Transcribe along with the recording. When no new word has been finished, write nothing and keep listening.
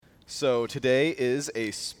So today is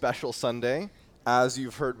a special Sunday. As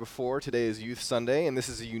you've heard before, today is Youth Sunday, and this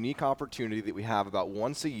is a unique opportunity that we have about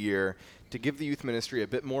once a year to give the youth ministry a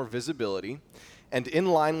bit more visibility. And in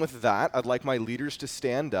line with that, I'd like my leaders to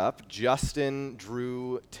stand up: Justin,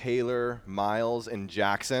 Drew, Taylor, Miles, and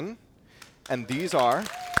Jackson. And these are...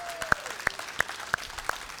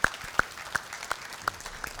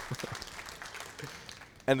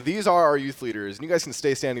 and these are our youth leaders. And you guys can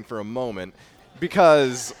stay standing for a moment,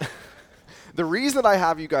 because the reason I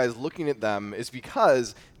have you guys looking at them is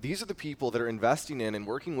because these are the people that are investing in and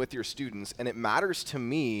working with your students, and it matters to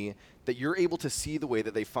me that you're able to see the way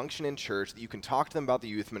that they function in church, that you can talk to them about the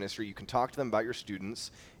youth ministry, you can talk to them about your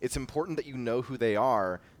students. It's important that you know who they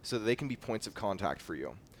are so that they can be points of contact for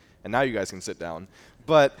you. And now you guys can sit down.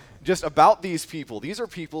 But just about these people, these are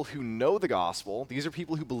people who know the gospel, these are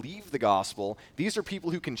people who believe the gospel, these are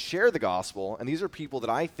people who can share the gospel, and these are people that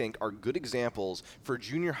I think are good examples for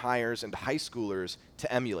junior hires and high schoolers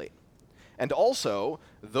to emulate. And also,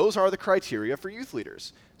 those are the criteria for youth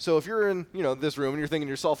leaders. So if you're in, this room and you're thinking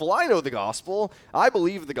to yourself, well, I know the gospel, I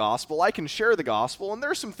believe the gospel, I can share the gospel, and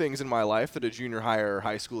there's some things in my life that a junior hire or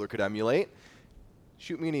high schooler could emulate,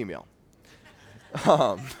 shoot me an email.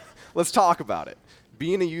 Let's talk about it.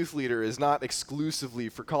 Being a youth leader is not exclusively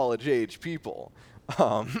for college-age people.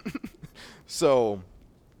 So,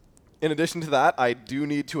 in addition to that, I do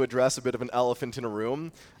need to address a bit of an elephant in a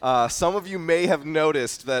room. Some of you may have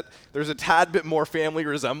noticed that there's a tad bit more family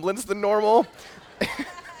resemblance than normal.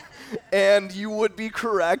 And you would be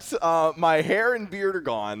correct. My hair and beard are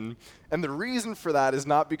gone. And the reason for that is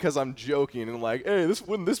not because I'm joking and like, hey,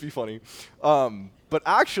 wouldn't this be funny? But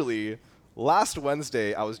actually, last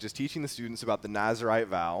Wednesday, I was just teaching the students about the Nazirite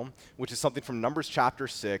vow, which is something from Numbers chapter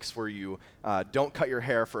 6, where you don't cut your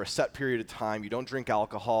hair for a set period of time, you don't drink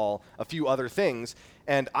alcohol, a few other things.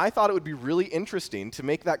 And I thought it would be really interesting to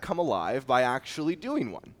make that come alive by actually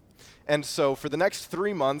doing one. And so for the next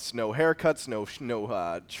 3 months, no haircuts,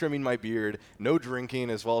 no trimming my beard, no drinking,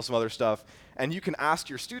 as well as some other stuff. And you can ask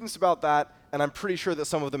your students about that, and I'm pretty sure that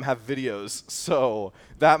some of them have videos, so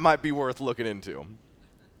that might be worth looking into.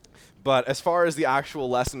 But as far as the actual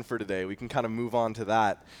lesson for today, we can kind of move on to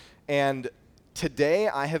that. And today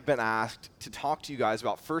I have been asked to talk to you guys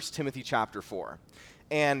about 1 Timothy chapter 4.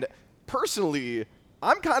 And personally,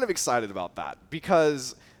 I'm kind of excited about that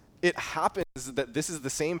because it happens that this is the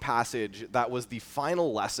same passage that was the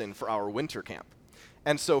final lesson for our winter camp.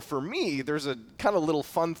 And so for me, there's a kind of little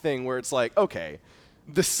fun thing where it's like, okay,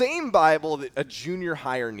 the same Bible that a junior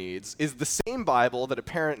hire needs is the same Bible that a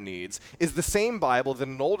parent needs, is the same Bible that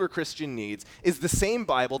an older Christian needs, is the same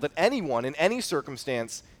Bible that anyone in any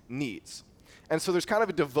circumstance needs. And so there's kind of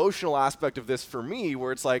a devotional aspect of this for me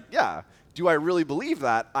where it's like, yeah, do I really believe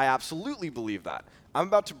that? I absolutely believe that. I'm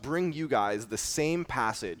about to bring you guys the same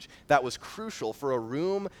passage that was crucial for a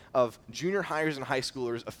room of junior hires and high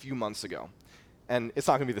schoolers a few months ago. And it's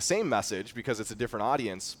not going to be the same message because it's a different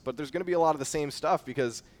audience, but there's going to be a lot of the same stuff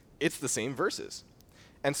because it's the same verses.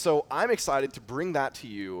 And so I'm excited to bring that to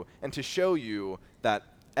you and to show you that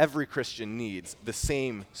every Christian needs the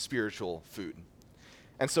same spiritual food.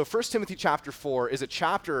 And so 1 Timothy chapter 4 is a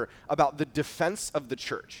chapter about the defense of the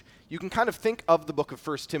church. You can kind of think of the book of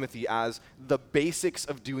 1 Timothy as the basics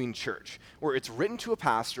of doing church, where it's written to a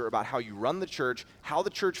pastor about how you run the church, how the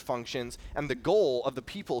church functions, and the goal of the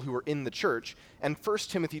people who are in the church. And 1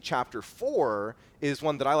 Timothy chapter 4 is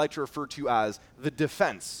one that I like to refer to as the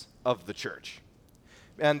defense of the church.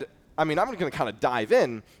 And I'm going to kind of dive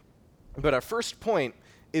in, but our first point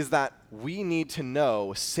is that we need to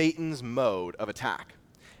know Satan's mode of attack.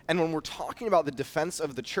 And when we're talking about the defense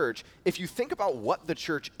of the church, if you think about what the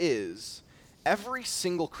church is, every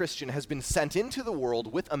single Christian has been sent into the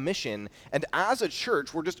world with a mission, and as a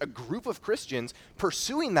church, we're just a group of Christians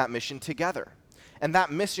pursuing that mission together. And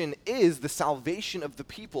that mission is the salvation of the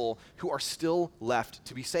people who are still left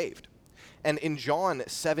to be saved. And in John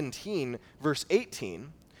 17, verse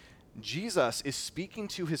 18, Jesus is speaking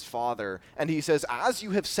to his Father, and he says, "As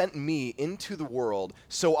you have sent me into the world,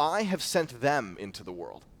 so I have sent them into the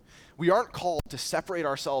world." We aren't called to separate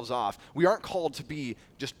ourselves off. We aren't called to be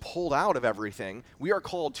just pulled out of everything. We are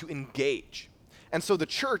called to engage. And so the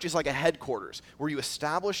church is like a headquarters where you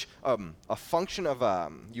establish you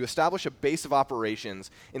establish a base of operations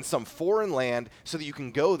in some foreign land so that you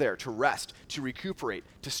can go there to rest, to recuperate,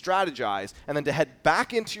 to strategize, and then to head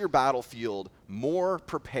back into your battlefield more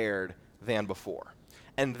prepared than before.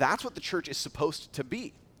 And that's what the church is supposed to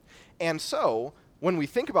be. And so when we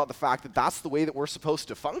think about the fact that that's the way that we're supposed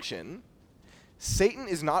to function, Satan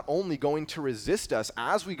is not only going to resist us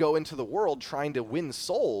as we go into the world trying to win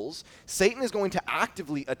souls, Satan is going to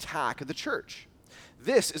actively attack the church.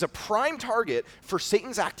 This is a prime target for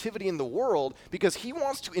Satan's activity in the world because he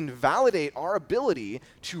wants to invalidate our ability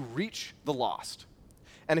to reach the lost.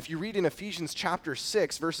 And if you read in Ephesians chapter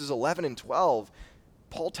 6, verses 11 and 12,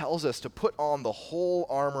 Paul tells us to put on the whole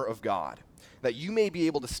armor of God, that you may be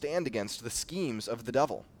able to stand against the schemes of the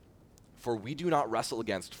devil. For we do not wrestle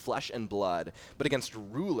against flesh and blood, but against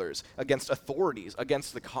rulers, against authorities,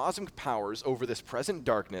 against the cosmic powers over this present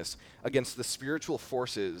darkness, against the spiritual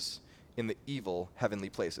forces in the evil heavenly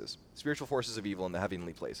places. Spiritual forces of evil in the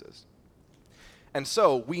heavenly places. And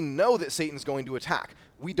so we know that Satan's going to attack.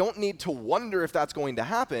 We don't need to wonder if that's going to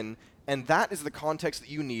happen, and that is the context that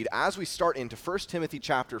you need as we start into 1 Timothy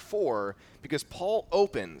chapter 4, because Paul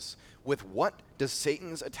opens with what does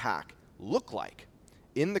Satan's attack look like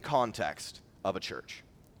in the context of a church.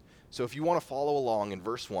 So if you want to follow along in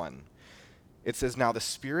verse 1, it says, "Now the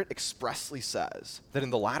Spirit expressly says that in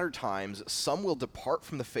the latter times some will depart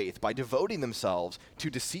from the faith by devoting themselves to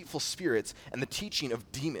deceitful spirits and the teaching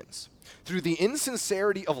of demons, through the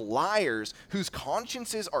insincerity of liars whose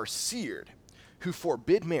consciences are seared, who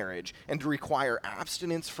forbid marriage and require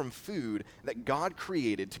abstinence from food that God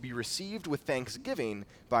created to be received with thanksgiving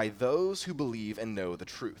by those who believe and know the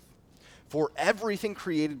truth. For everything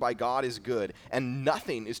created by God is good, and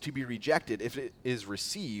nothing is to be rejected if it is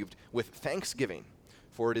received with thanksgiving,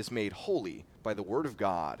 for it is made holy by the word of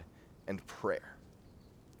God and prayer."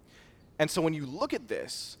 And so when you look at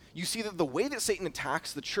this, you see that the way that Satan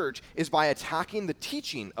attacks the church is by attacking the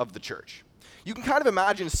teaching of the church. You can kind of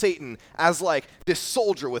imagine Satan as like this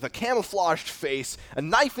soldier with a camouflaged face, a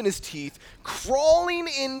knife in his teeth, crawling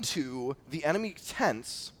into the enemy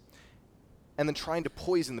tents and then trying to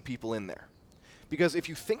poison the people in there. Because if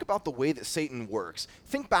you think about the way that Satan works,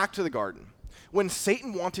 think back to the garden. When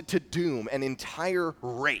Satan wanted to doom an entire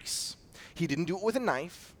race, he didn't do it with a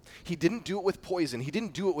knife. He didn't do it with poison. He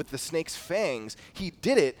didn't do it with the snake's fangs. He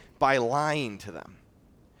did it by lying to them.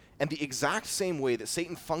 And the exact same way that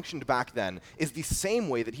Satan functioned back then is the same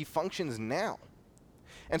way that he functions now.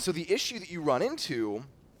 And so the issue that you run into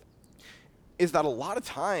is that a lot of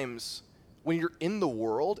times when you're in the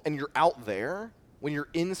world and you're out there, when you're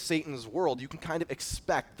in Satan's world, you can kind of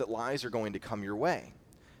expect that lies are going to come your way.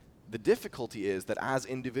 The difficulty is that as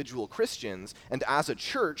individual Christians and as a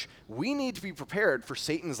church, we need to be prepared for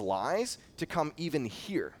Satan's lies to come even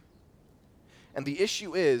here. And the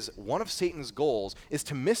issue is, one of Satan's goals is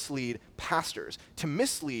to mislead pastors, to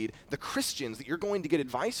mislead the Christians that you're going to get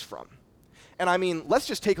advice from. And I mean, let's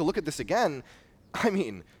just take a look at this again. I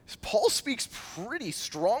mean, Paul speaks pretty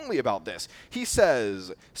strongly about this. He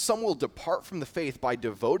says, "Some will depart from the faith by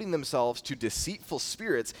devoting themselves to deceitful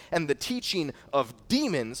spirits and the teaching of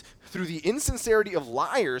demons through the insincerity of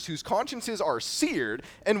liars whose consciences are seared."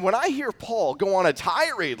 And when I hear Paul go on a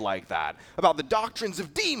tirade like that about the doctrines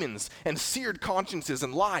of demons and seared consciences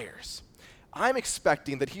and liars, I'm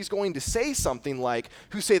expecting that he's going to say something like,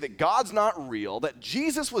 who say that God's not real, that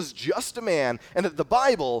Jesus was just a man, and that the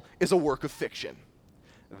Bible is a work of fiction.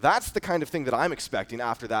 That's the kind of thing that I'm expecting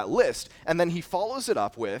after that list. And then he follows it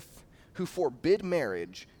up with, "who forbid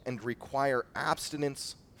marriage and require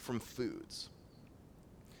abstinence from foods."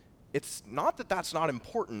 It's not that that's not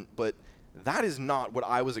important, but that is not what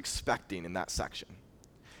I was expecting in that section.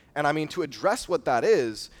 And I mean, to address what that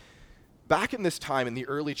is, back in this time in the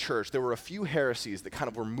early church, there were a few heresies that kind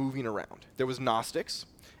of were moving around. There was Gnostics,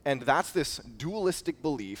 and that's this dualistic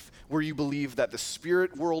belief where you believe that the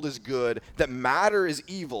spirit world is good, that matter is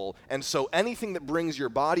evil, and so anything that brings your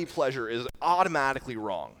body pleasure is automatically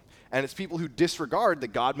wrong. And it's people who disregard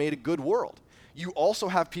that God made a good world. You also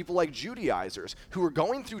have people like Judaizers who are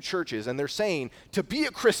going through churches and they're saying, to be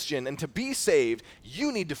a Christian and to be saved,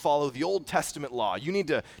 you need to follow the Old Testament law. You need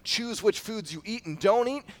to choose which foods you eat and don't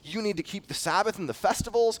eat. You need to keep the Sabbath and the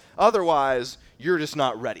festivals. Otherwise, you're just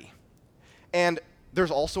not ready. And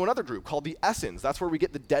there's also another group called the Essenes. That's where we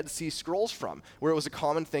get the Dead Sea Scrolls from, where it was a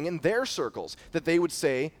common thing in their circles that they would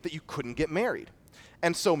say that you couldn't get married.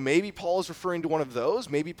 And so maybe Paul is referring to one of those,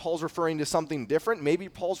 maybe Paul's referring to something different, maybe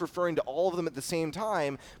Paul's referring to all of them at the same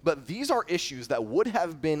time, but these are issues that would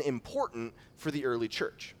have been important for the early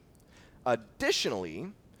church.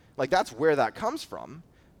 Additionally, like that's where that comes from,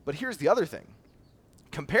 but here's the other thing.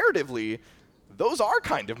 Comparatively, those are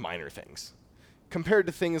kind of minor things. Compared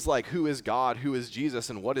to things like who is God, who is Jesus,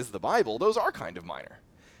 and what is the Bible, those are kind of minor.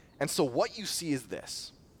 And so what you see is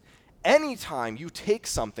this. Anytime you take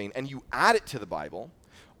something and you add it to the Bible,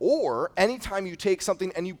 or anytime you take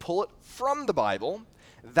something and you pull it from the Bible,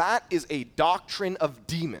 that is a doctrine of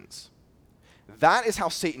demons. That is how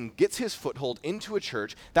Satan gets his foothold into a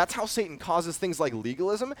church. That's how Satan causes things like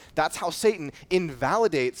legalism. That's how Satan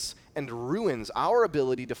invalidates and ruins our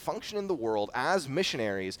ability to function in the world as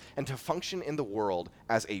missionaries and to function in the world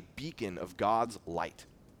as a beacon of God's light.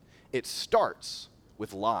 It starts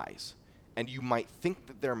with lies, and you might think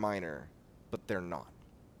that they're minor, but they're not.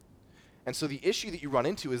 And so the issue that you run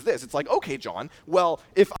into is this. It's like, okay, John, well,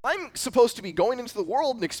 if I'm supposed to be going into the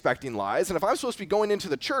world and expecting lies, and if I'm supposed to be going into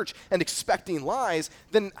the church and expecting lies,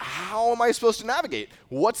 then how am I supposed to navigate?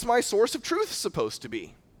 What's my source of truth supposed to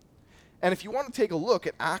be? And if you want to take a look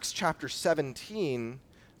at Acts chapter 17,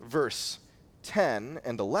 verse 10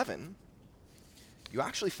 and 11, you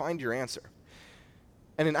actually find your answer.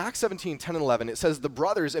 And in Acts 17, 10 and 11, it says, "The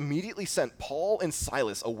brothers immediately sent Paul and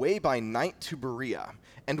Silas away by night to Berea.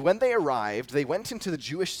 And when they arrived, they went into the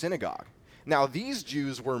Jewish synagogue. Now these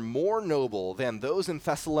Jews were more noble than those in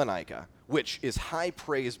Thessalonica," which is high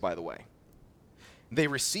praise, by the way. "They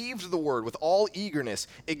received the word with all eagerness,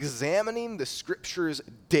 examining the scriptures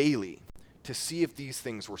daily to see if these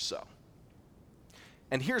things were so."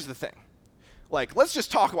 And here's the thing. Like, let's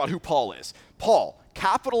just talk about who Paul is. Paul,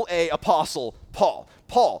 capital A, apostle, Paul.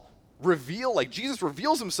 Paul, Jesus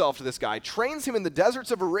reveals himself to this guy, trains him in the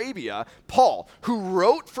deserts of Arabia. Paul, who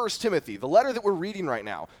wrote 1 Timothy, the letter that we're reading right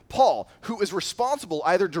now. Paul, who is responsible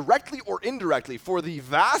either directly or indirectly for the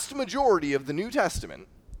vast majority of the New Testament.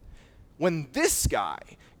 When this guy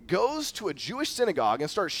goes to a Jewish synagogue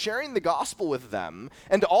and starts sharing the gospel with them,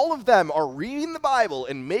 and all of them are reading the Bible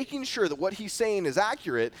and making sure that what he's saying is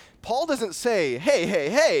accurate, Paul doesn't say,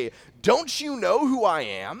 hey, don't you know who I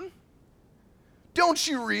am? Don't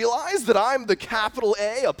you realize that I'm the capital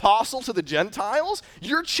A apostle to the Gentiles?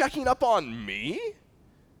 You're checking up on me?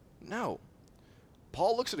 No.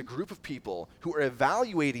 Paul looks at a group of people who are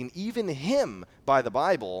evaluating even him by the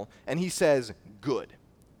Bible, and he says, good.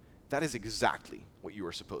 That is exactly what you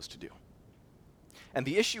are supposed to do. And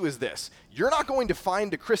the issue is this. You're not going to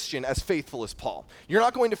find a Christian as faithful as Paul. You're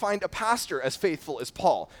not going to find a pastor as faithful as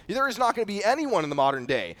Paul. There is not going to be anyone in the modern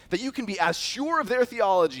day that you can be as sure of their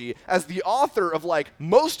theology as the author of like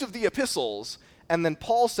most of the epistles, and then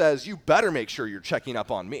Paul says, you better make sure you're checking up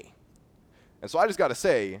on me. And so I just got to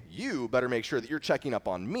say, you better make sure that you're checking up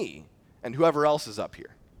on me and whoever else is up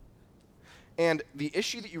here. And the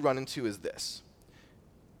issue that you run into is this.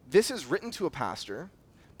 This is written to a pastor,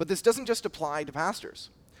 but this doesn't just apply to pastors.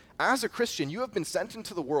 As a Christian, you have been sent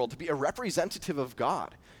into the world to be a representative of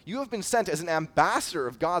God. You have been sent as an ambassador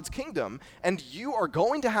of God's kingdom, and you are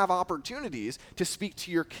going to have opportunities to speak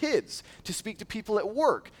to your kids, to speak to people at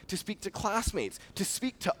work, to speak to classmates, to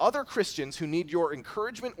speak to other Christians who need your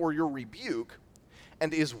encouragement or your rebuke.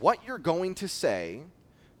 And is what you're going to say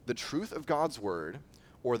the truth of God's word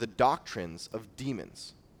or the doctrines of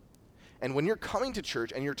demons? And when you're coming to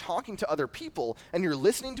church and you're talking to other people and you're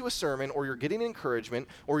listening to a sermon or you're getting encouragement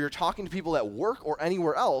or you're talking to people at work or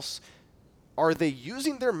anywhere else, are they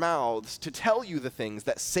using their mouths to tell you the things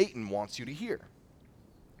that Satan wants you to hear?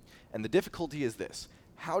 And the difficulty is this.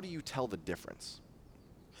 How do you tell the difference?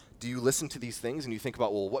 Do you listen to these things and you think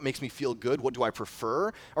about, well, what makes me feel good? What do I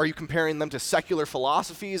prefer? Are you comparing them to secular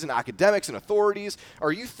philosophies and academics and authorities?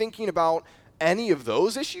 Are you thinking about any of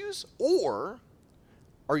those issues? Or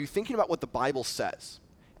are you thinking about what the Bible says?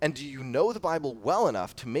 And do you know the Bible well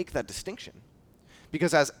enough to make that distinction?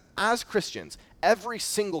 Because as Christians, every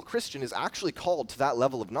single Christian is actually called to that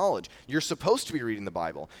level of knowledge. You're supposed to be reading the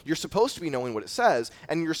Bible. You're supposed to be knowing what it says.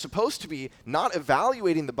 And you're supposed to be not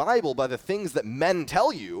evaluating the Bible by the things that men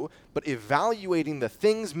tell you, but evaluating the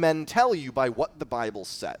things men tell you by what the Bible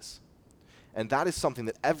says. And that is something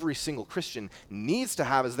that every single Christian needs to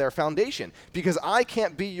have as their foundation, because I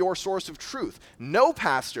can't be your source of truth. No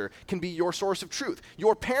pastor can be your source of truth.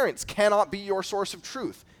 Your parents cannot be your source of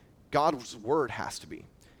truth. God's word has to be,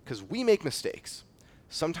 because we make mistakes,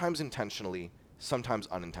 sometimes intentionally, sometimes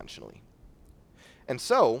unintentionally. And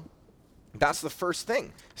so that's the first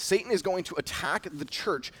thing. Satan is going to attack the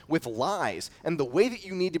church with lies, and the way that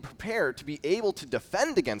you need to prepare to be able to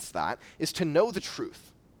defend against that is to know the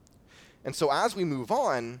truth. And so as we move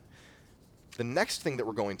on, the next thing that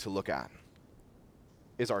we're going to look at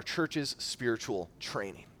is our church's spiritual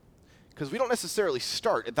training. Because we don't necessarily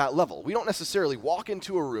start at that level. We don't necessarily walk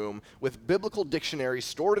into a room with biblical dictionaries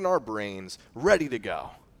stored in our brains, ready to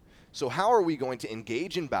go. So how are we going to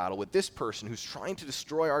engage in battle with this person who's trying to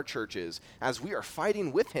destroy our churches as we are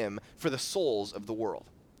fighting with him for the souls of the world?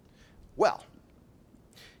 Well,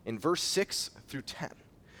 in verse 6 through 10,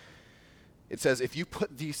 it says, if you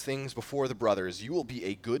put these things before the brothers, you will be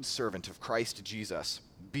a good servant of Christ Jesus,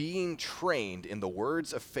 being trained in the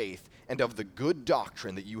words of faith and of the good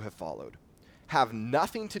doctrine that you have followed. Have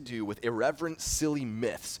nothing to do with irreverent, silly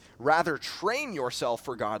myths. Rather, train yourself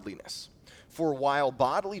for godliness. For while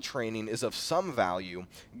bodily training is of some value,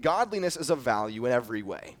 godliness is of value in every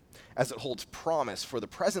way, as it holds promise for the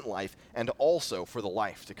present life and also for the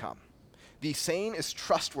life to come. The saying is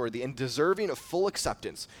trustworthy and deserving of full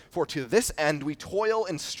acceptance, for to this end we toil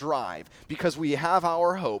and strive, because we have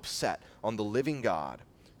our hope set on the living God,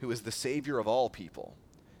 who is the Savior of all people,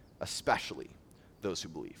 especially those who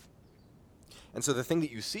believe. And so the thing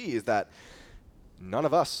that you see is that none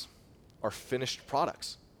of us are finished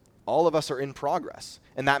products. All of us are in progress.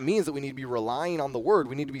 And that means that we need to be relying on the Word.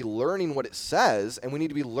 We need to be learning what it says, and we need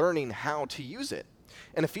to be learning how to use it.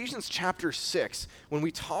 In Ephesians chapter 6, when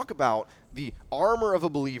we talk about the armor of a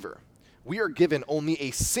believer, we are given only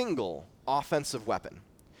a single offensive weapon.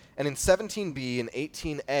 And in 17b and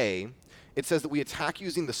 18a, it says that we attack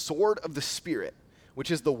using the sword of the Spirit,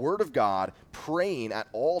 which is the Word of God, praying at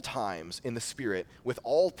all times in the Spirit with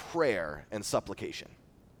all prayer and supplication.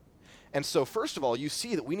 And so, first of all, you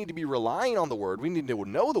see that we need to be relying on the Word. We need to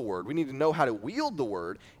know the Word. We need to know how to wield the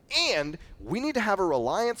Word. And we need to have a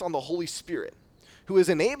reliance on the Holy Spirit, who is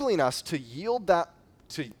enabling us to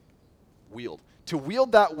wield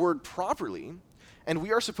that Word properly. And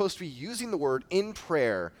we are supposed to be using the Word in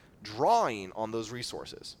prayer, drawing on those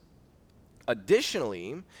resources.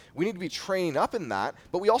 Additionally, we need to be training up in that,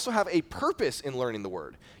 but we also have a purpose in learning the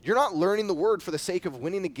Word. You're not learning the Word for the sake of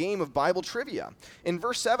winning a game of Bible trivia. In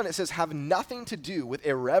verse 7, it says, have nothing to do with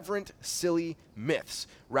irreverent, silly myths.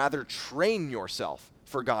 Rather, train yourself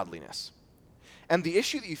for godliness. And the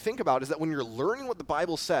issue that you think about is that when you're learning what the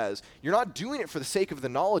Bible says, you're not doing it for the sake of the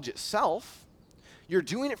knowledge itself. You're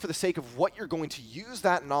doing it for the sake of what you're going to use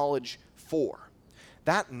that knowledge for.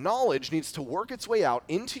 That knowledge needs to work its way out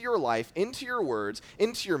into your life, into your words,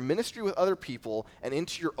 into your ministry with other people, and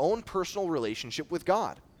into your own personal relationship with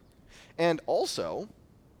God. And also,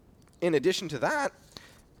 in addition to that,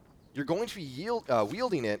 you're going to be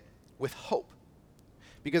wielding it with hope.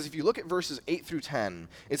 Because if you look at verses 8 through 10,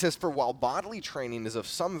 it says, for while bodily training is of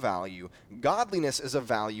some value, godliness is of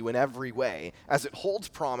value in every way, as it holds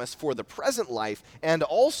promise for the present life and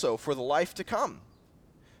also for the life to come.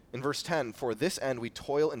 In verse 10, for this end we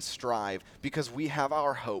toil and strive, because we have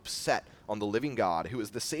our hope set on the living God, who is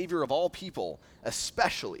the Savior of all people,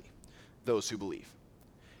 especially those who believe.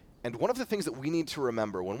 And one of the things that we need to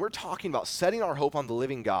remember when we're talking about setting our hope on the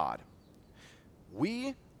living God,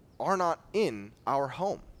 we are not in our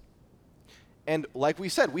home. And like we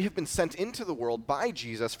said, we have been sent into the world by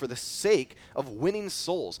Jesus for the sake of winning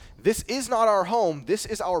souls. This is not our home. This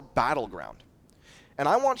is our battleground. And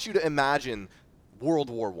I want you to imagine World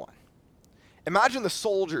War I. Imagine the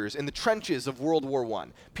soldiers in the trenches of World War I,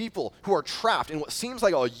 people who are trapped in what seems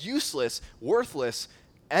like a useless, worthless,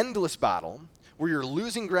 endless battle, where you're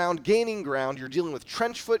losing ground, gaining ground, you're dealing with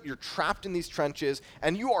trench foot, you're trapped in these trenches,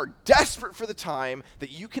 and you are desperate for the time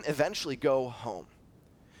that you can eventually go home.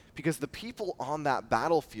 Because the people on that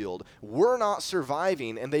battlefield were not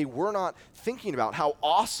surviving, and they were not thinking about how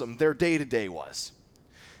awesome their day-to-day was.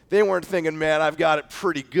 They weren't thinking, man, I've got it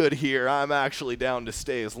pretty good here. I'm actually down to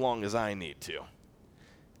stay as long as I need to.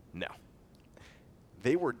 No.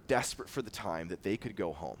 They were desperate for the time that they could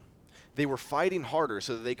go home. They were fighting harder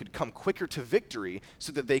so that they could come quicker to victory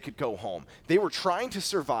so that they could go home. They were trying to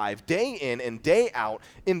survive day in and day out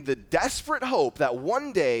in the desperate hope that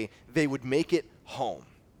one day they would make it home.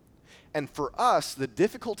 And for us, the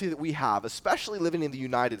difficulty that we have, especially living in the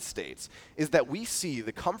United States, is that we see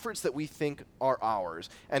the comforts that we think are ours,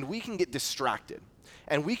 and we can get distracted.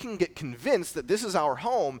 And we can get convinced that this is our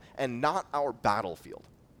home and not our battlefield.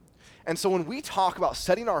 And so when we talk about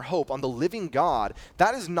setting our hope on the living God,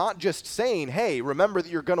 that is not just saying, hey, remember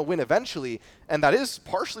that you're going to win eventually, and that is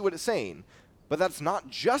partially what it's saying. But that's not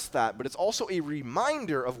just that, but it's also a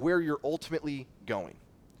reminder of where you're ultimately going.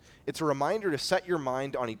 It's a reminder to set your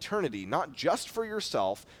mind on eternity, not just for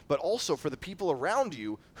yourself, but also for the people around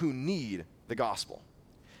you who need the gospel.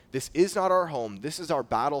 This is not our home. This is our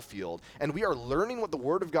battlefield. And we are learning what the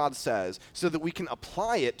Word of God says so that we can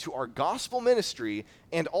apply it to our gospel ministry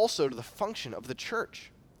and also to the function of the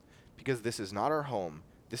church. Because this is not our home.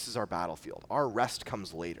 This is our battlefield. Our rest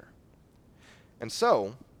comes later. And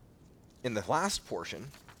so, in the last portion,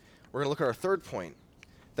 we're going to look at our third point,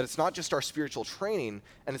 that it's not just our spiritual training,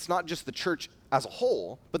 and it's not just the church as a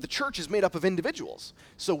whole, but the church is made up of individuals.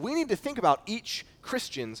 So we need to think about each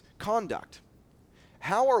Christian's conduct.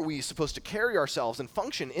 How are we supposed to carry ourselves and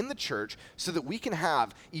function in the church so that we can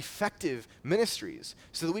have effective ministries,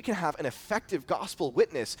 so that we can have an effective gospel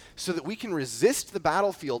witness, so that we can resist the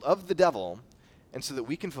battlefield of the devil, and so that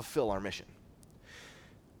we can fulfill our mission?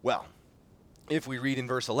 Well, if we read in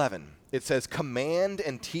verse 11, it says, command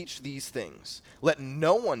and teach these things. Let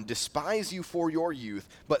no one despise you for your youth,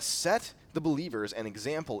 but set the believers an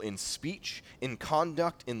example in speech, in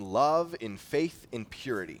conduct, in love, in faith, in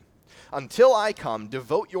purity. Until I come,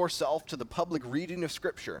 devote yourself to the public reading of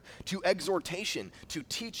Scripture, to exhortation, to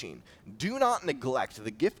teaching. Do not neglect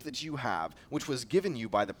the gift that you have, which was given you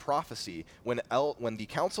by the prophecy when the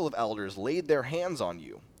council of elders laid their hands on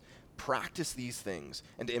you. Practice these things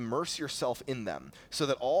and immerse yourself in them, so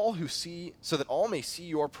that all may see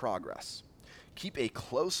your progress. Keep a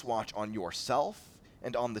close watch on yourself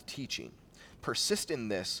and on the teaching. Persist in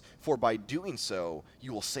this, for by doing so,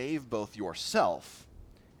 you will save both yourself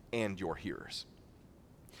and your hearers.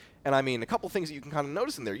 And I mean, a couple things that you can kind of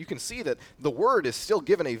notice in there. You can see that the word is still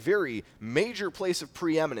given a very major place of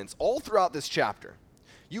preeminence all throughout this chapter.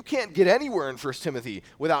 You can't get anywhere in 1 Timothy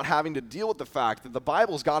without having to deal with the fact that the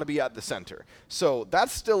Bible's got to be at the center. So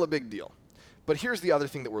that's still a big deal. But here's the other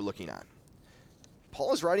thing that we're looking at.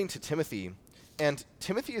 Paul is writing to Timothy, and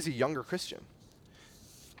Timothy is a younger Christian.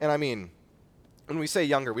 And I mean, when we say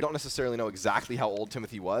younger, we don't necessarily know exactly how old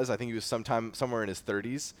Timothy was. I think he was somewhere in his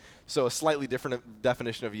 30s, so a slightly different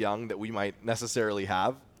definition of young that we might necessarily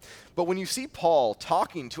have. But when you see Paul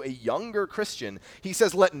talking to a younger Christian, he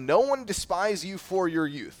says, let no one despise you for your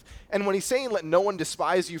youth. And when he's saying let no one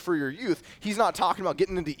despise you for your youth, he's not talking about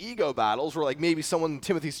getting into ego battles where like maybe someone in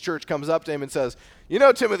Timothy's church comes up to him and says, you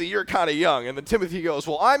know, Timothy, you're kind of young. And then Timothy goes,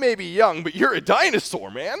 well, I may be young, but you're a dinosaur,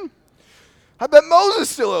 man. I bet Moses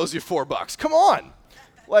still owes you $4. Come on.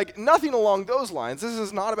 Like, nothing along those lines. This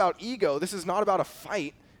is not about ego. This is not about a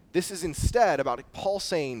fight. This is instead about Paul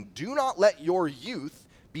saying, do not let your youth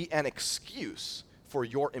be an excuse for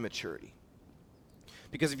your immaturity.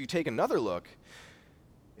 Because if you take another look,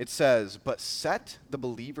 it says, but set the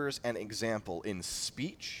believers an example in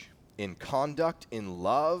speech, in conduct, in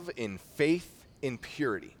love, in faith, in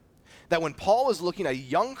purity. That when Paul is looking at a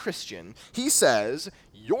young Christian, he says,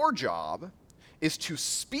 your job is to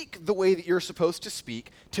speak the way that you're supposed to speak,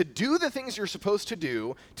 to do the things you're supposed to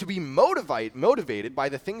do, to be motivated by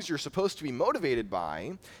the things you're supposed to be motivated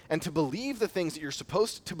by, and to believe the things that you're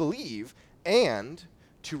supposed to believe, and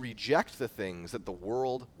to reject the things that the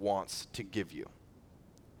world wants to give you.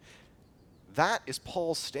 That is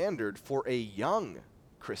Paul's standard for a young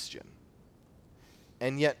Christian.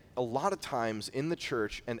 And yet, a lot of times in the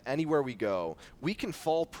church and anywhere we go, we can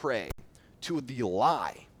fall prey to the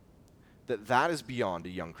lie that is beyond a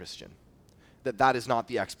young Christian, that is not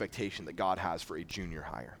the expectation that God has for a junior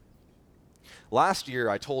hire. Last year,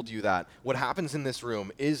 I told you that what happens in this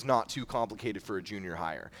room is not too complicated for a junior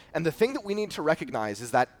hire. And the thing that we need to recognize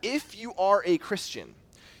is that if you are a Christian,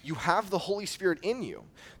 you have the Holy Spirit in you.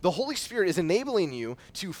 The Holy Spirit is enabling you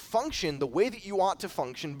to function the way that you ought to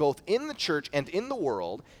function, both in the church and in the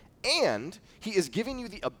world, and he is giving you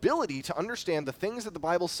the ability to understand the things that the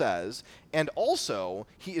Bible says, and also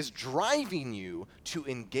he is driving you to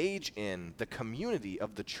engage in the community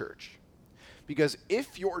of the church. Because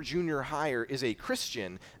if your junior hire is a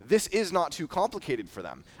Christian, this is not too complicated for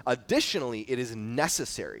them. Additionally, it is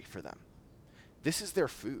necessary for them. This is their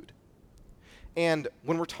food. And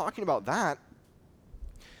when we're talking about that,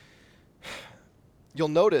 you'll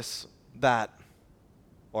notice that,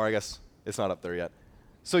 or I guess it's not up there yet.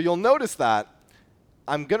 So you'll notice that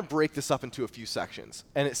I'm going to break this up into a few sections.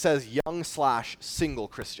 And it says young/single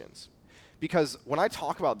Christians. Because when I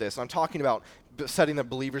talk about this, I'm talking about setting the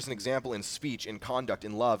believers an example in speech, in conduct,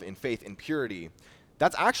 in love, in faith, in purity.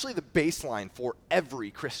 That's actually the baseline for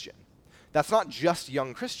every Christian. That's not just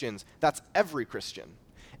young Christians, that's every Christian.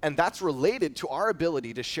 And that's related to our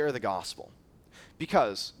ability to share the gospel.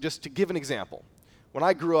 Because, just to give an example, when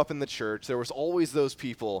I grew up in the church, there was always those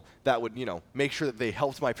people that would, make sure that they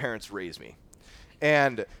helped my parents raise me.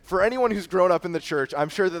 And for anyone who's grown up in the church, I'm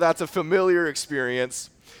sure that that's a familiar experience.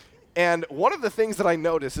 And one of the things that I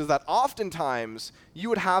noticed is that oftentimes you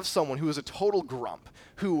would have someone who was a total grump,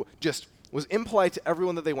 who just was impolite to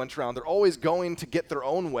everyone that they went around. They're always going to get their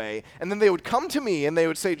own way. And then they would come to me and they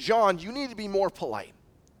would say, John, you need to be more polite.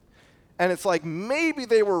 And it's like, maybe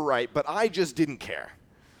they were right, but I just didn't care.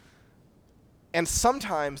 And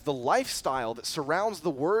sometimes the lifestyle that surrounds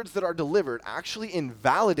the words that are delivered actually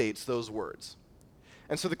invalidates those words.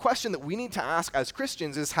 And so the question that we need to ask as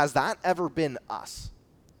Christians is, has that ever been us?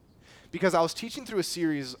 Because I was teaching through a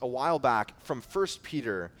series a while back from 1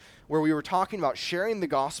 Peter where we were talking about sharing the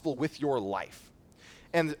gospel with your life.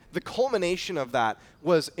 And the culmination of that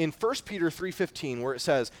was in 1 Peter 3:15 where it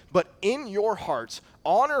says, but in your hearts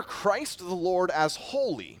honor Christ the Lord as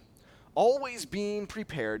holy, always being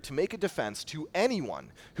prepared to make a defense to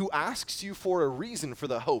anyone who asks you for a reason for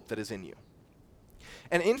the hope that is in you.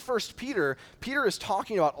 And in 1 Peter, Peter is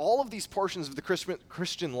talking about all of these portions of the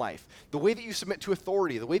Christian life, the way that you submit to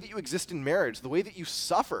authority, the way that you exist in marriage, the way that you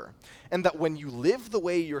suffer, and that when you live the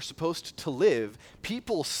way you're supposed to live,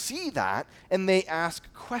 people see that and they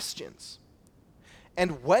ask questions.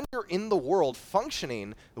 And when you're in the world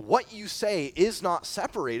functioning, what you say is not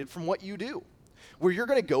separated from what you do. Where you're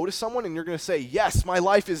going to go to someone and you're going to say, yes, my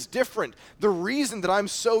life is different. The reason that I'm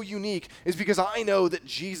so unique is because I know that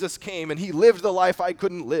Jesus came and he lived the life I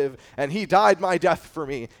couldn't live and he died my death for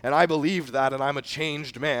me and I believed that and I'm a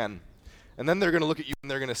changed man. And then they're going to look at you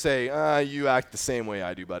and they're going to say, you act the same way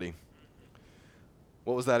I do, buddy.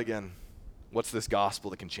 What was that again? What's this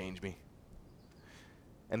gospel that can change me?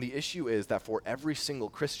 And the issue is that for every single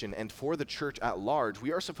Christian and for the church at large,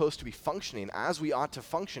 we are supposed to be functioning as we ought to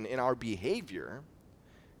function in our behavior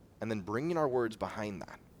and then bringing our words behind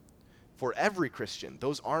that. For every Christian,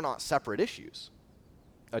 those are not separate issues.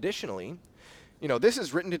 Additionally, this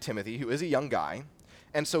is written to Timothy, who is a young guy,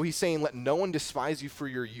 and so he's saying, let no one despise you for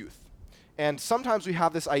your youth. And sometimes we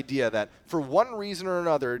have this idea that for one reason or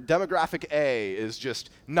another, demographic A is just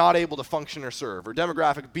not able to function or serve, or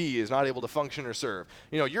demographic B is not able to function or serve.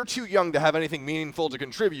 You're too young to have anything meaningful to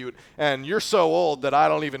contribute, and you're so old that I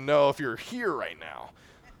don't even know if you're here right now.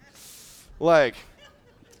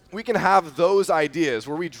 We can have those ideas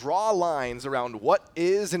where we draw lines around what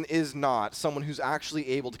is and is not someone who's actually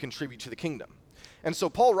able to contribute to the kingdom. And so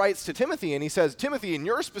Paul writes to Timothy and he says, Timothy, in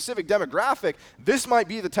your specific demographic, this might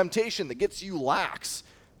be the temptation that gets you lax.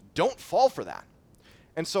 Don't fall for that.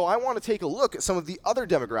 And so I want to take a look at some of the other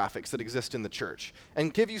demographics that exist in the church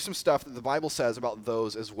and give you some stuff that the Bible says about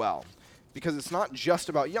those as well. Because it's not just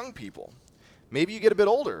about young people. Maybe you get a bit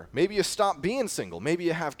older. Maybe you stop being single. Maybe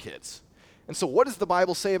you have kids. And so what does the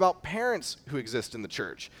Bible say about parents who exist in the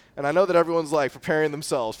church? And I know that everyone's preparing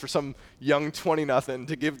themselves for some young 20-nothing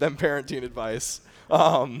to give them parenting advice.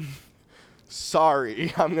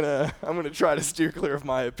 Sorry, I'm gonna try to steer clear of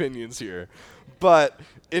my opinions here. But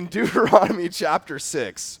in Deuteronomy chapter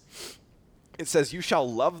 6, it says, you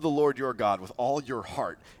shall love the Lord your God with all your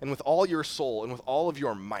heart and with all your soul and with all of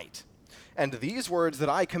your might. And these words that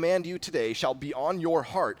I command you today shall be on your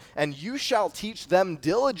heart, and you shall teach them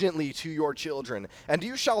diligently to your children, and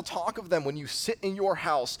you shall talk of them when you sit in your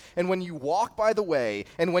house, and when you walk by the way,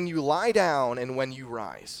 and when you lie down, and when you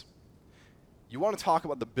rise. You want to talk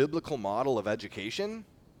about the biblical model of education?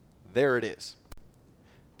 There it is.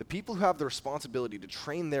 The people who have the responsibility to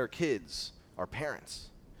train their kids are parents.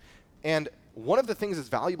 And one of the things that's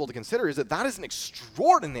valuable to consider is that is an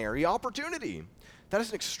extraordinary opportunity. That is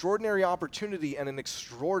an extraordinary opportunity and an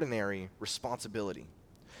extraordinary responsibility.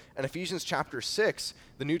 In Ephesians chapter 6,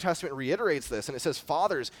 the New Testament reiterates this, and it says,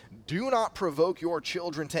 fathers, do not provoke your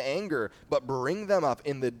children to anger, but bring them up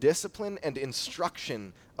in the discipline and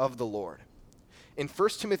instruction of the Lord. In 1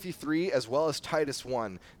 Timothy 3, as well as Titus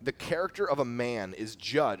 1, the character of a man is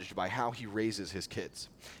judged by how he raises his kids.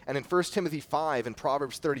 And in 1 Timothy 5 and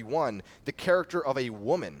Proverbs 31, the character of a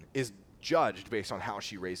woman is judged based on how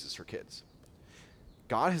she raises her kids.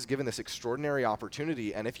 God has given this extraordinary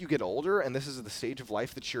opportunity, and if you get older and this is the stage of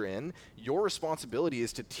life that you're in, your responsibility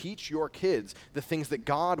is to teach your kids the things that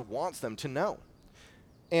God wants them to know.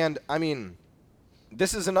 And,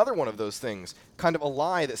 this is another one of those things, kind of a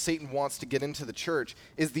lie that Satan wants to get into the church,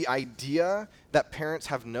 is the idea that parents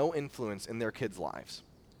have no influence in their kids' lives.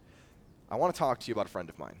 I want to talk to you about a friend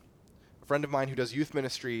of mine who does youth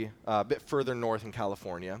ministry a bit further north in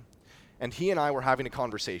California, and he and I were having a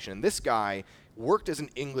conversation, and this guy worked as an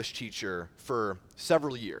English teacher for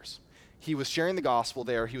several years. He was sharing the gospel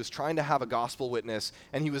there, he was trying to have a gospel witness,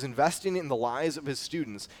 and he was investing in the lives of his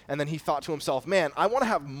students, and then he thought to himself, man, I want to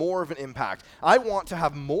have more of an impact. I want to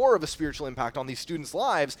have more of a spiritual impact on these students'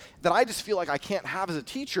 lives that I just feel like I can't have as a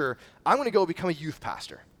teacher. I'm going to go become a youth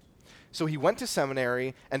pastor. So he went to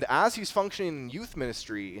seminary, and as he's functioning in youth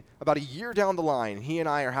ministry, about a year down the line, he and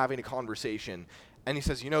I are having a conversation, and he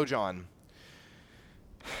says, John,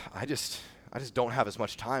 I just don't have as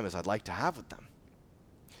much time as I'd like to have with them.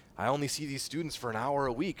 I only see these students for an hour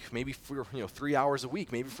a week, maybe for 3 hours a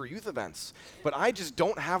week, maybe for youth events. But I just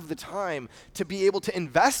don't have the time to be able to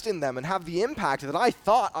invest in them and have the impact that I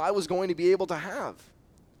thought I was going to be able to have.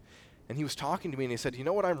 And he was talking to me and he said, you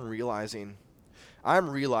know what I'm realizing? I'm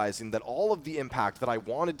realizing that all of the impact that I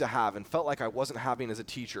wanted to have and felt like I wasn't having as a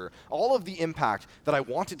teacher, all of the impact that I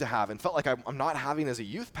wanted to have and felt like I'm not having as a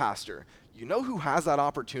youth pastor, you know who has that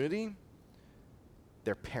opportunity?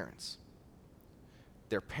 Their parents.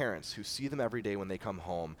 their parents who see them every day when they come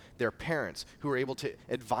home, their parents who are able to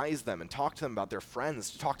advise them and talk to them about their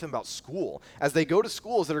friends, to talk to them about school. As they go to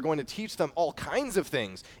schools that are going to teach them all kinds of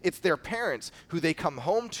things, it's their parents who they come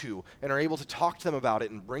home to and are able to talk to them about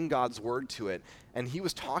it and bring God's word to it. And he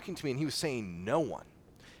was talking to me and he was saying no one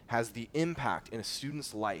has the impact in a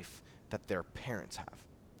student's life that their parents have.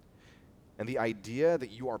 And the idea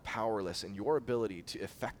that you are powerless in your ability to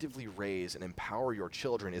effectively raise and empower your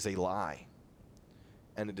children is a lie.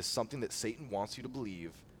 And it is something that Satan wants you to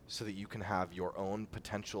believe so that you can have your own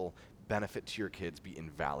potential benefit to your kids be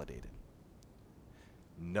invalidated.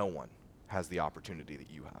 No one has the opportunity that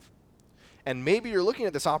you have. And maybe you're looking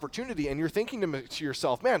at this opportunity and you're thinking to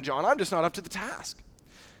yourself, man, John, I'm just not up to the task.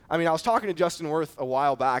 I mean, I was talking to Justin Worth a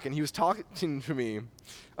while back, and he was talking to me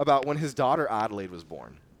about when his daughter Adelaide was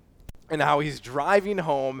born. And how he's driving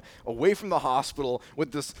home away from the hospital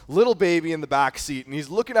with this little baby in the back seat, and he's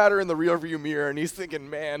looking at her in the rearview mirror, and he's thinking,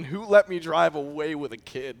 man, who let me drive away with a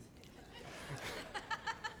kid?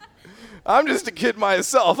 I'm just a kid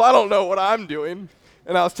myself. I don't know what I'm doing.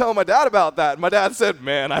 And I was telling my dad about that, and my dad said,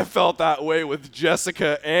 man, I felt that way with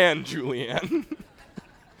Jessica and Julianne.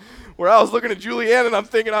 Where I was looking at Julianne, and I'm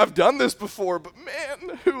thinking, I've done this before, but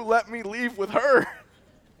man, who let me leave with her?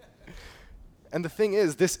 And the thing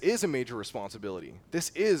is, this is a major responsibility. This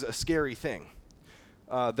is a scary thing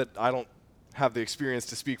that I don't have the experience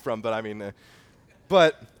to speak from, but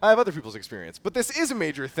but I have other people's experience. But this is a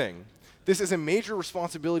major thing. This is a major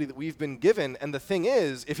responsibility that we've been given, and the thing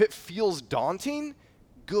is, if it feels daunting,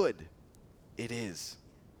 good. It is.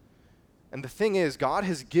 And the thing is, God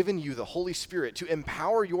has given you the Holy Spirit to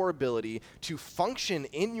empower your ability to function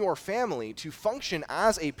in your family, to function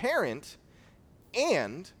as a parent,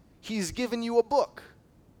 and He's given you a book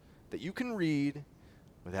that you can read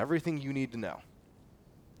with everything you need to know.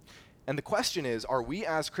 And the question is, are we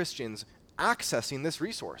as Christians accessing this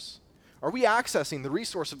resource? Are we accessing the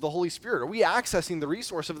resource of the Holy Spirit? Are we accessing the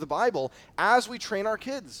resource of the Bible as we train our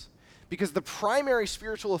kids? Because the primary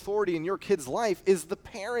spiritual authority in your kid's life is the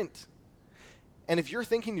parent. And if you're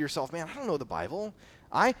thinking to yourself, man, I don't know the Bible.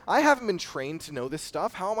 I haven't been trained to know this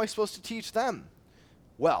stuff. How am I supposed to teach them?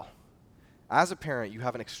 Well, as a parent, you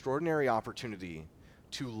have an extraordinary opportunity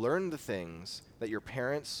to learn the things that your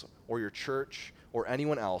parents or your church or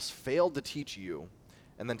anyone else failed to teach you,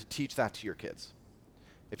 and then to teach that to your kids.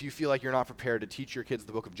 If you feel like you're not prepared to teach your kids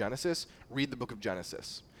the book of Genesis, read the book of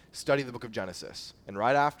Genesis. Study the book of Genesis. And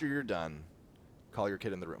right after you're done, call your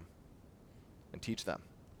kid in the room and teach them.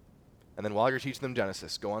 And then while you're teaching them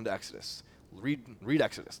Genesis, go on to Exodus. Read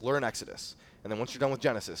Exodus. Learn Exodus. And then once you're done with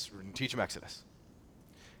Genesis, teach them Exodus.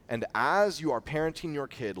 And as you are parenting your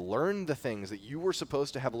kid, learn the things that you were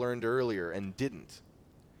supposed to have learned earlier and didn't,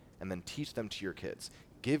 and then teach them to your kids.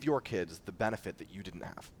 Give your kids the benefit that you didn't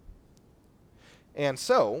have. And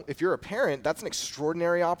so, if you're a parent, that's an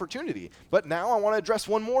extraordinary opportunity. But now I want to address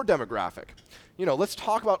one more demographic. Let's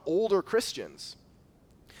talk about older Christians.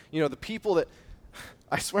 The people that,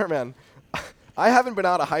 I swear, man, I haven't been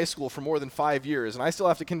out of high school for more than 5 years, and I still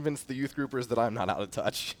have to convince the youth groupers that I'm not out of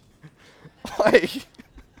touch.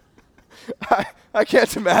 I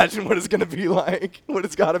can't imagine what it's going to be like, what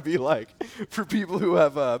it's got to be like for people who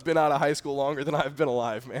have been out of high school longer than I've been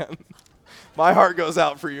alive, man. My heart goes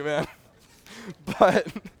out for you, man. But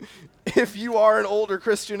if you are an older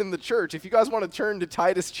Christian in the church, if you guys want to turn to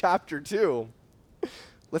Titus chapter 2,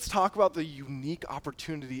 let's talk about the unique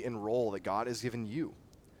opportunity and role that God has given you.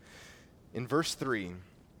 In verse 3,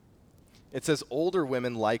 it says, older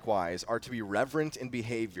women likewise are to be reverent in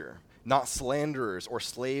behavior, not slanderers or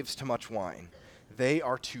slaves to much wine. They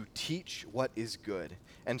are to teach what is good,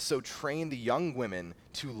 and so train the young women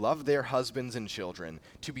to love their husbands and children,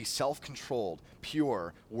 to be self-controlled,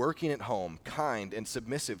 pure, working at home, kind, and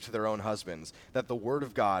submissive to their own husbands, that the word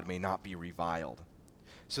of God may not be reviled.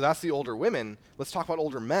 So that's the older women. Let's talk about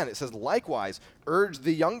older men. It says, likewise, urge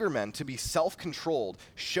the younger men to be self-controlled.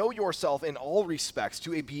 Show yourself in all respects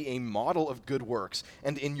to be a model of good works,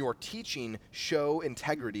 and in your teaching show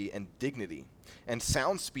integrity and dignity, and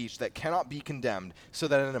sound speech that cannot be condemned, so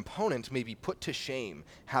that an opponent may be put to shame,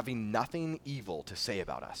 having nothing evil to say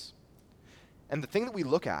about us. And the thing that we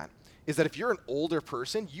look at is that if you're an older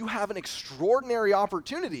person, you have an extraordinary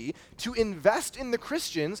opportunity to invest in the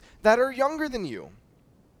Christians that are younger than you.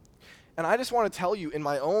 And I just want to tell you in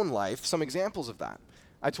my own life some examples of that.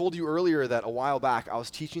 I told you earlier that a while back I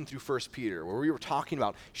was teaching through 1 Peter, where we were talking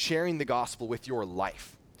about sharing the gospel with your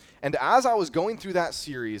life. And as I was going through that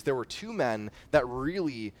series, there were two men that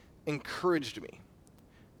really encouraged me.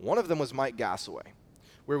 One of them was Mike Gassaway.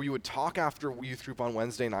 where we would talk after youth group on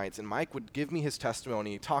Wednesday nights, and Mike would give me his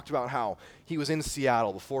testimony. He talked about how he was in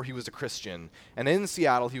Seattle before he was a Christian. And in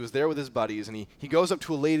Seattle, he was there with his buddies, and he goes up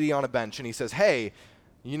to a lady on a bench, and he says, "Hey,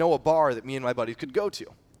 you know a bar that me and my buddies could go to?"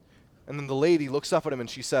 And then the lady looks up at him, and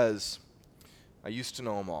she says, "I used to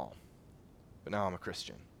know them all, but now I'm a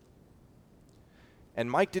Christian." And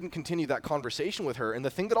Mike didn't continue that conversation with her. And the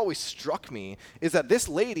thing that always struck me is that this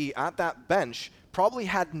lady at that bench probably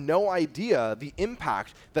had no idea the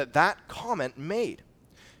impact that that comment made.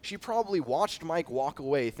 She probably watched Mike walk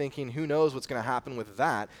away thinking, who knows what's going to happen with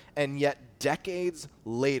that. And yet decades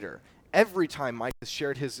later, every time Mike has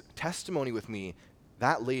shared his testimony with me,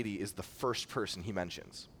 that lady is the first person he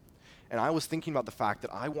mentions. And I was thinking about the fact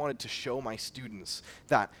that I wanted to show my students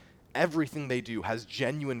that everything they do has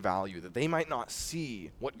genuine value, that they might not see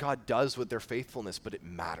what God does with their faithfulness, but it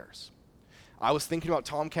matters. I was thinking about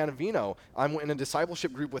Tom Canavino. I'm in a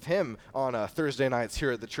discipleship group with him on Thursday nights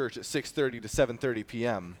here at the church at 6:30 to 7:30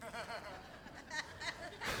 p.m.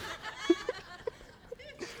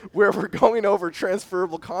 where we're going over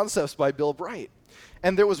Transferable Concepts by Bill Bright.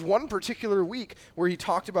 And there was one particular week where he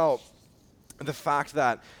talked about the fact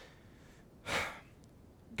that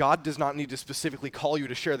God does not need to specifically call you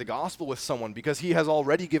to share the gospel with someone because he has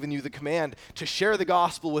already given you the command to share the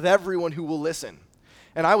gospel with everyone who will listen.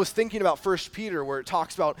 And I was thinking about 1 Peter where it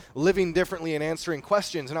talks about living differently and answering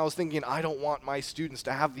questions. And I was thinking, I don't want my students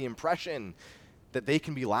to have the impression that they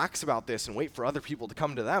can be lax about this and wait for other people to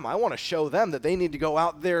come to them. I want to show them that they need to go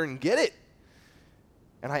out there and get it.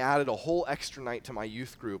 And I added a whole extra night to my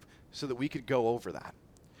youth group so that we could go over that.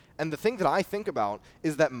 And the thing that I think about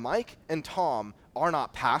is that Mike and Tom are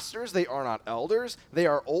not pastors, they are not elders, they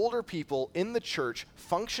are older people in the church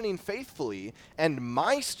functioning faithfully, and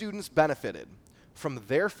my students benefited from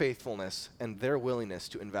their faithfulness and their willingness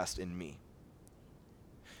to invest in me.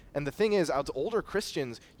 And the thing is, as older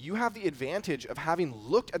Christians, you have the advantage of having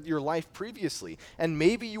looked at your life previously, and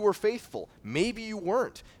maybe you were faithful, maybe you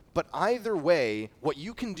weren't. But either way, what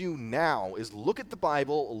you can do now is look at the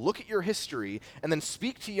Bible, look at your history, and then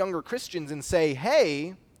speak to younger Christians and say,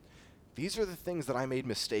 hey, these are the things that I made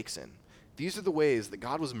mistakes in. These are the ways that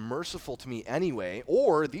God was merciful to me anyway,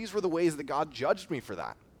 or these were the ways that God judged me for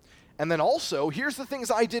that. And then also, here's the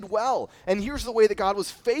things I did well, and here's the way that God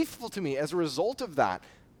was faithful to me as a result of that.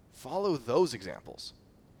 Follow those examples.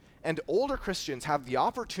 And older Christians have the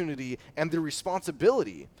opportunity and the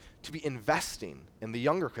responsibility to be investing in the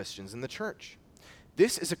younger Christians in the church.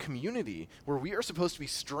 This is a community where we are supposed to be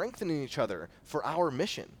strengthening each other for our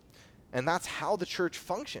mission. And that's how the church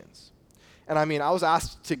functions. And I mean, I was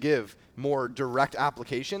asked to give more direct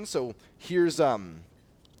application, so here's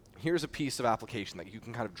a piece of application that you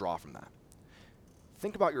can kind of draw from that.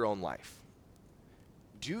 Think about your own life.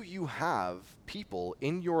 Do you have people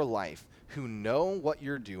in your life who know what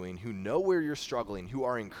you're doing, who know where you're struggling, who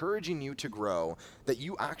are encouraging you to grow, that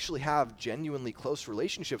you actually have genuinely close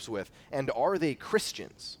relationships with, and are they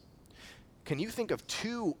Christians? Can you think of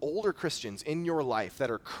 2 older Christians in your life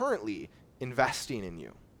that are currently investing in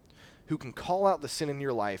you, who can call out the sin in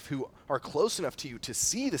your life, who are close enough to you to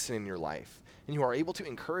see the sin in your life, and who are able to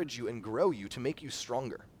encourage you and grow you to make you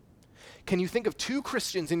stronger? Can you think of 2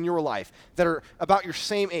 Christians in your life that are about your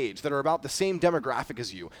same age, that are about the same demographic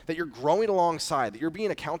as you, that you're growing alongside, that you're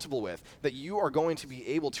being accountable with, that you are going to be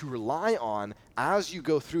able to rely on as you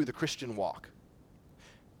go through the Christian walk?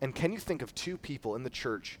 And can you think of 2 people in the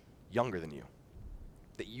church younger than you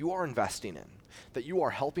that you are investing in, that you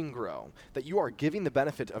are helping grow, that you are giving the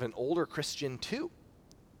benefit of an older Christian too?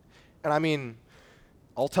 And I mean,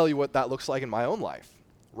 I'll tell you what that looks like in my own life.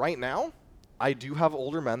 Right now, I do have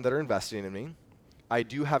older men that are investing in me. I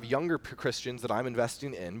do have younger Christians that I'm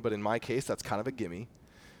investing in, but in my case, that's kind of a gimme.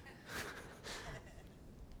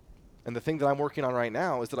 And the thing that I'm working on right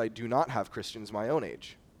now is that I do not have Christians my own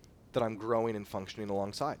age that I'm growing and functioning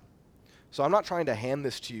alongside. So I'm not trying to hand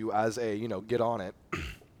this to you as a, get on it.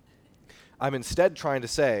 I'm instead trying to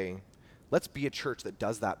say, let's be a church that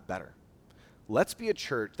does that better. Let's be a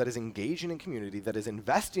church that is engaging in community, that is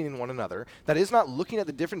investing in one another, that is not looking at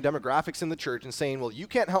the different demographics in the church and saying, well, you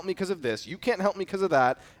can't help me because of this, you can't help me because of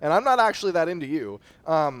that, and I'm not actually that into you.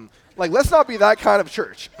 Let's not be that kind of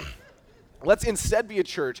church. Let's instead be a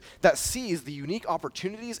church that sees the unique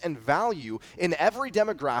opportunities and value in every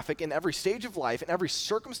demographic, in every stage of life, in every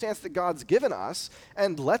circumstance that God's given us,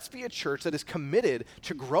 and let's be a church that is committed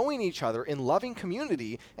to growing each other in loving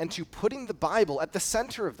community and to putting the Bible at the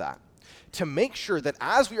center of that. To make sure that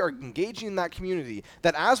as we are engaging in that community,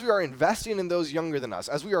 that as we are investing in those younger than us,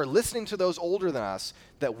 as we are listening to those older than us,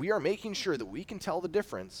 that we are making sure that we can tell the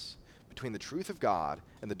difference between the truth of God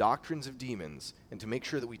and the doctrines of demons, and to make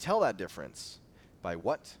sure that we tell that difference, by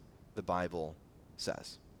what the Bible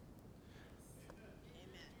says.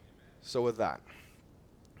 So with that,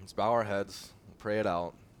 let's bow our heads, we'll pray it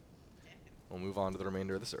out, we'll move on to the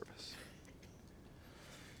remainder of the service.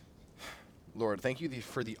 Lord, thank you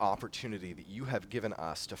for the opportunity that you have given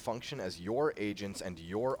us to function as your agents and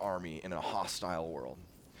your army in a hostile world.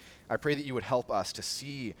 I pray that you would help us to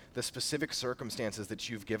see the specific circumstances that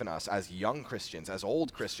you've given us as young Christians, as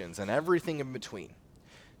old Christians, and everything in between,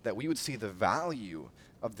 that we would see the value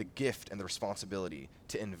of the gift and the responsibility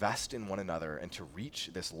to invest in one another and to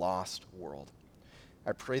reach this lost world.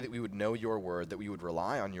 I pray that we would know your word, that we would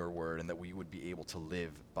rely on your word, and that we would be able to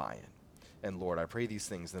live by it. And Lord, I pray these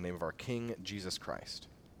things in the name of our King, Jesus Christ.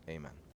 Amen.